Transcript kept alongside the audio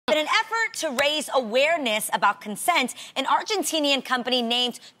to raise awareness about consent, an Argentinian company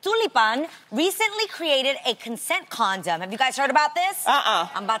named Tulipan recently created a consent condom. Have you guys heard about this?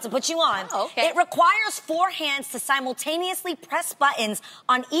 I'm about to put you on. Oh, okay. It requires 4 hands to simultaneously press buttons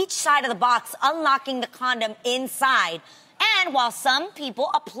on each side of the box, unlocking the condom inside. And while some people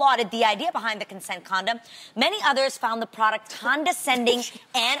applauded the idea behind the consent condom, many others found the product condescending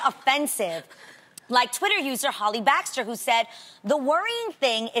and offensive. Like Twitter user Holly Baxter, who said, "The worrying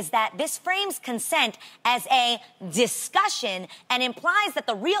thing is that this frames consent as a discussion and implies that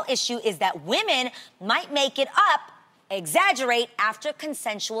the real issue is that women might make it up, exaggerate after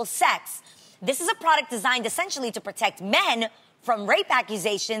consensual sex. This is a product designed essentially to protect men from rape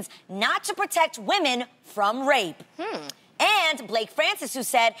accusations, not to protect women from rape." And Blake Francis, who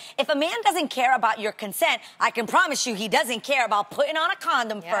said, "If a man doesn't care about your consent, I can promise you he doesn't care about putting on a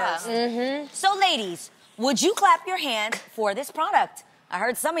condom first." So, ladies, would you clap your hands for this product? I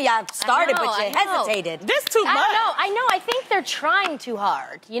heard some of y'all started, but you hesitated. This too much. I know. I think they're trying too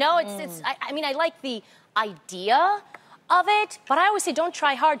hard. You know, I mean, I like the idea of it, but I always say don't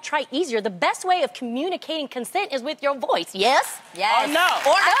try hard, try easier. The best way of communicating consent is with your voice. Yes? Yes. Or no.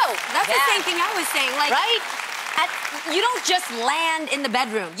 Or no. That's the same thing I was saying. Like, right? you don't just land in the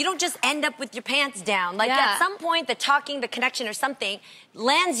bedroom. You don't just end up with your pants down. Like, at some point, the talking, the connection or something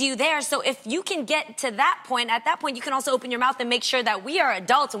lands you there. So if you can get to that point, at that point, you can also open your mouth and make sure that we are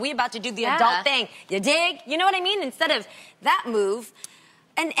adults and we're about to do the adult thing. You dig? You know what I mean? Instead of that move.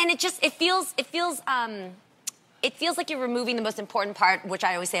 And it feels like you're removing the most important part, which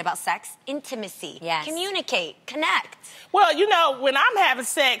I always say about sex, intimacy. Yes. Communicate, connect. Well, you know, when I'm having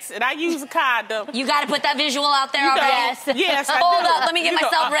sex and I use a condom... You got to put that visual out there already. Yes, I Hold do. up, let me get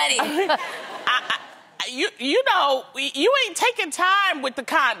myself ready. You know, you ain't taking time with the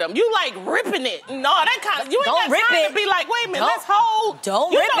condom. You like ripping it and all that kind of... You ain't Don't got rip time it. to be like, wait a minute, let's hold.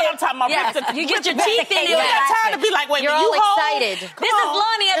 Don't you rip know what it. I'm talking about. Yes. Rip the, You get your rip the- teeth in You it. ain't got time to be like, wait a You're minute, you all hold. excited. Come This is on.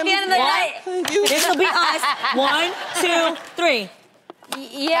 Lonnie at the end of the night. This will be us. 1, 2, 3.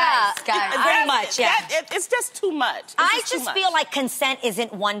 Yeah. Guys. Pretty much, yeah. It's just too much. I just feel like consent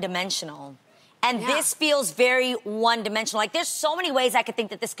isn't one-dimensional. And this feels very one-dimensional. Like, there's so many ways I could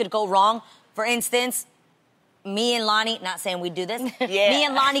think that this could go wrong. For instance, me and Lonnie, not saying we do this, me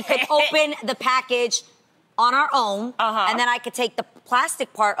and Lonnie could open the package on our own, and then I could take the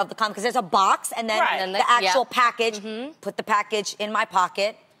plastic part of the condom, because there's a box, and then the actual package, put the package in my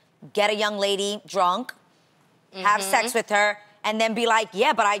pocket, get a young lady drunk, have sex with her, and then be like,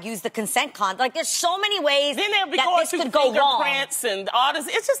 yeah, but I used the consent condom. Like, there's so many ways then they'll be that going this through could go wrong. fingerprints and all this.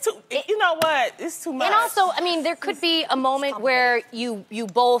 It's just too, you know what? It's too much. And also, I mean, there could be a moment where you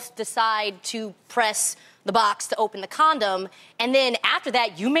both decide to press the box to open the condom, and then after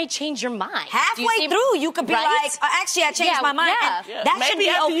that, you may change your mind. Halfway through, you could be like, actually, I changed my mind. And that should Maybe be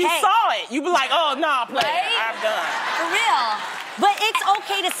after okay. you saw it, you be like, oh, no, play. I'm done. For real. But it's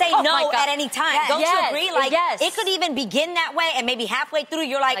okay to say no at any time. Don't you agree? Like, it could even begin that way, and maybe halfway through,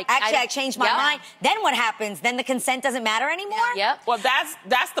 you're like, actually, I changed my mind. Then what happens? Then the consent doesn't matter anymore? Well,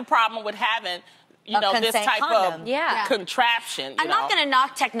 that's the problem with having, you know, this type of contraption. I'm not going to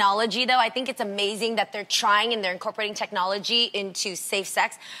knock technology, though. I think it's amazing that they're trying and they're incorporating technology into safe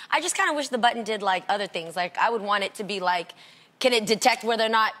sex. I just kind of wish the button did, like, other things. Like, I would want it to be, like, can it detect whether or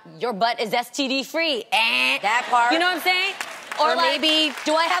not your butt is STD-free? That part. You know what I'm saying? Or like, maybe,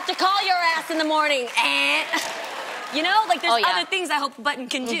 do I have to call your ass in the morning? You know, like there's other things I hope the button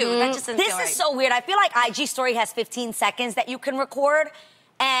can do. That just this is so weird. I feel like IG Story has 15 seconds that you can record.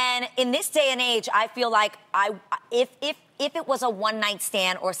 And in this day and age, I feel like if it was a one-night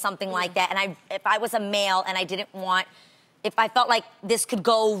stand or something like that, and if I was a male and I didn't want, if I felt like this could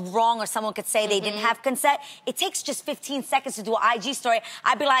go wrong or someone could say they didn't have consent, it takes just 15 seconds to do an IG story.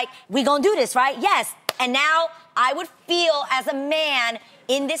 I'd be like, we gonna do this, right? Yes. And now I would feel as a man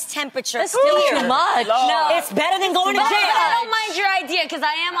in this temperature. That's still too much. No, it's better than going to jail. I don't mind your idea, because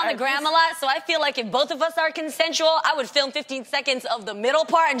I am on the gram a lot, so I feel like if both of us are consensual, I would film 15 seconds of the middle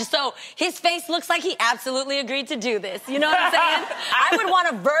part, and just so his face looks like he absolutely agreed to do this. You know what I'm saying? I would want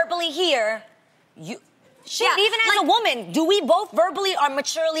to verbally hear you. Shit, even as a woman, do we both verbally or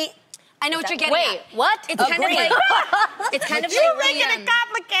maturely? I know what you're getting Wait, at. what? It's kind of like... It's kind of You're making it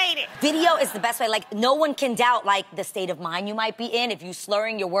complicated. Video is the best way. Like, no one can doubt, like, the state of mind you might be in. If you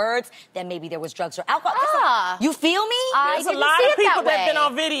slurring your words, then maybe there was drugs or alcohol. You feel me? There's a lot of people that have been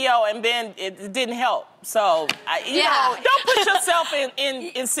on video and then it didn't help. So, you know, don't put yourself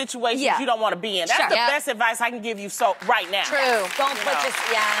in situations you don't want to be in. That's the best advice I can give you right now. True. Don't put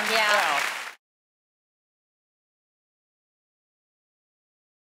yourself... Yeah.